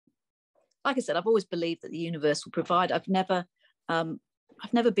like I said, I've always believed that the universe will provide. I've never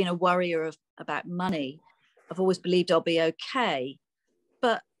been a worrier about money. I've always believed I'll be okay.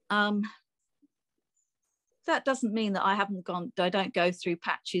 But that doesn't mean that I don't go through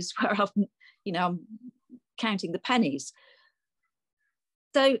patches where I'm counting the pennies.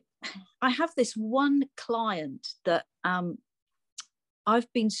 So I have this one client that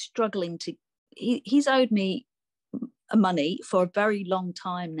I've been struggling to, he's owed me money for a very long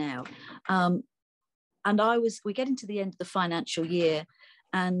time now. And we're getting to the end of the financial year,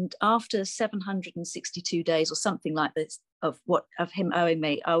 and after 762 days or something like this of him owing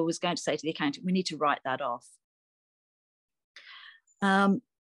me, I was going to say to the accountant, we need to write that off. And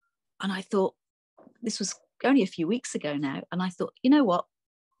I thought, this was only a few weeks ago now, and I thought, you know what?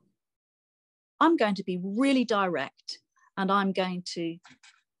 I'm going to be really direct, and I'm going to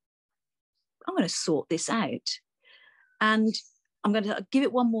sort this out, and I'm going to give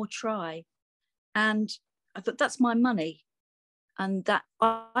it one more try. And I thought, that's my money, and that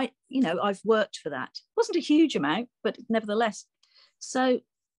I've worked for that. It wasn't a huge amount, but nevertheless. So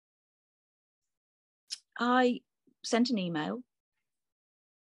I sent an email,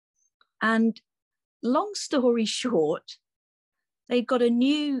 and long story short, they've got a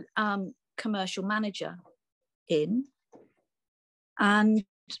new commercial manager in, and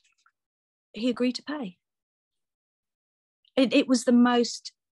he agreed to pay. It was the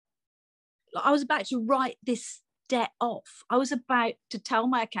most, I was about to write this debt off. I was about to tell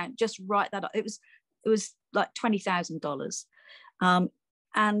my accountant, just write that off. It was like $20,000. And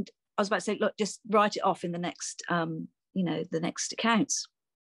I was about to say, look, just write it off in the next, the next accounts.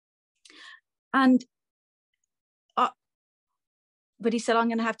 And but he said, I'm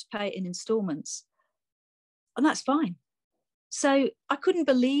going to have to pay it in installments. And that's fine. So I couldn't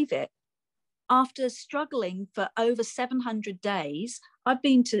believe it. After struggling for over 700 days, I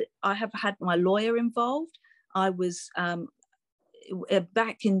have had my lawyer involved. I was,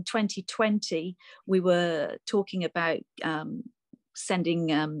 back in 2020, we were talking about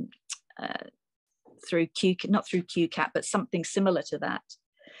sending through not through QCAT, but something similar to that.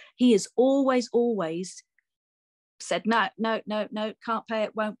 He has always said, no, can't pay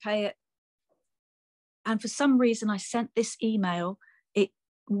it, won't pay it. And for some reason, I sent this email. It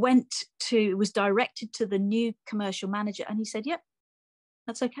was directed to the new commercial manager, and he said, yep,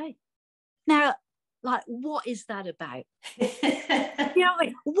 that's okay. Now, like, what is that about?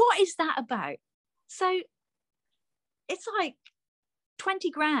 What is that about? So it's like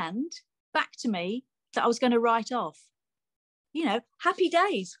 20 grand back to me that I was going to write off. Happy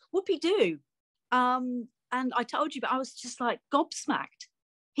days, whoopee-doo. And I told you, but I was just like gobsmacked.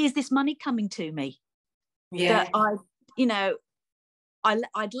 Here's this money coming to me. Yeah. That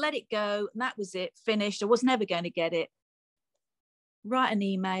I'd let it go, and that was it, finished. I was never going to get it. Write an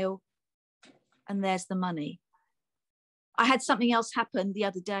email, and there's the money. I had something else happen the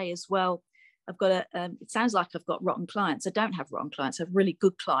other day as well. I've got it sounds like I've got rotten clients. I don't have rotten clients. I have really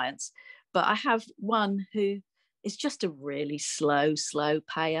good clients, but I have one who is just a really slow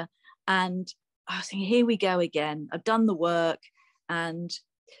payer. And I was thinking, here we go again. I've done the work, and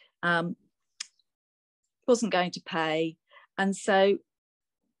wasn't going to pay. And so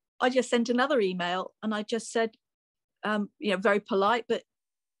I just sent another email, and I just said, very polite, but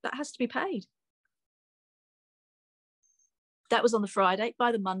that has to be paid. That was on the Friday.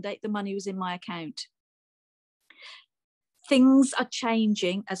 By the Monday, the money was in my account. Things are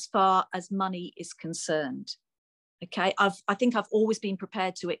changing as far as money is concerned. Okay, I think I've always been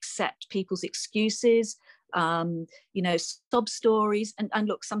prepared to accept people's excuses, sob stories, and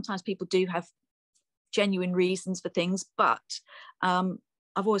look, sometimes people do have genuine reasons for things, but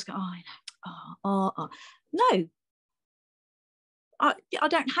I've always gone, no, I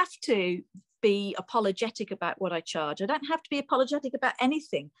don't have to be apologetic about what I charge. I don't have to be apologetic about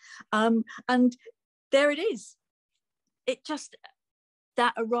anything, and there it is. It just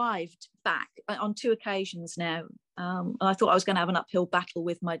that arrived back on 2 occasions now. I thought I was going to have an uphill battle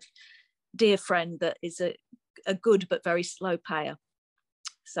with my dear friend that is a good but very slow payer.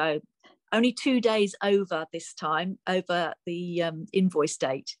 So only 2 days over this time, over the invoice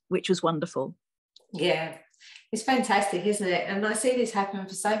date, which was wonderful. Yeah, it's fantastic, isn't it? And I see this happen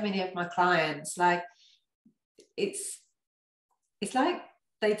for so many of my clients. Like, it's like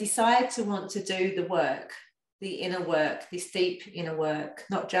they decide to want to do the work, the inner work, this deep inner work,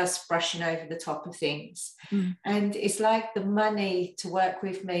 not just brushing over the top of things. And it's like the money to work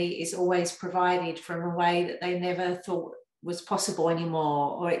with me is always provided from a way that they never thought was possible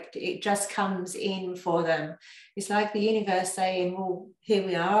anymore, or it just comes in for them. It's like the universe saying, well, here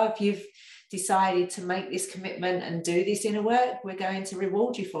we are. If you've decided to make this commitment and do this inner work, we're going to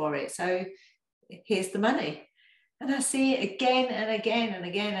reward you for it. So here's the money. And I see it again and again and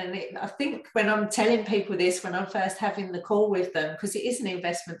again. And I think when I'm telling people this, when I'm first having the call with them, because it is an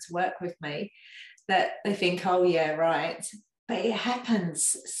investment to work with me, that they think, oh yeah, right. But it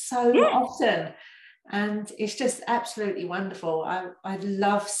happens so often. And it's just absolutely wonderful. I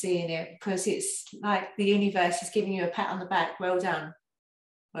love seeing it, because it's like the universe is giving you a pat on the back. Well done.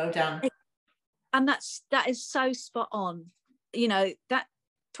 Well done. And that is so spot on. You know, that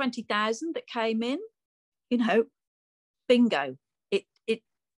 20,000 that came in, you know, bingo. It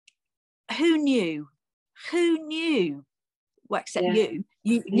who knew? Well, except you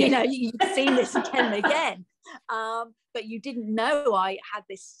know, you've seen this again and again. But you didn't know I had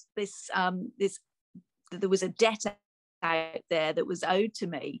this there was a debt out there that was owed to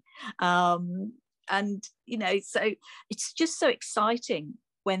me. And, you know, so it's just so exciting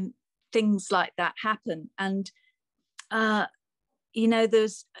when things like that happen. And, you know,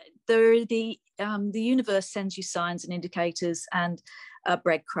 the universe sends you signs and indicators and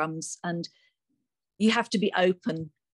breadcrumbs, and you have to be open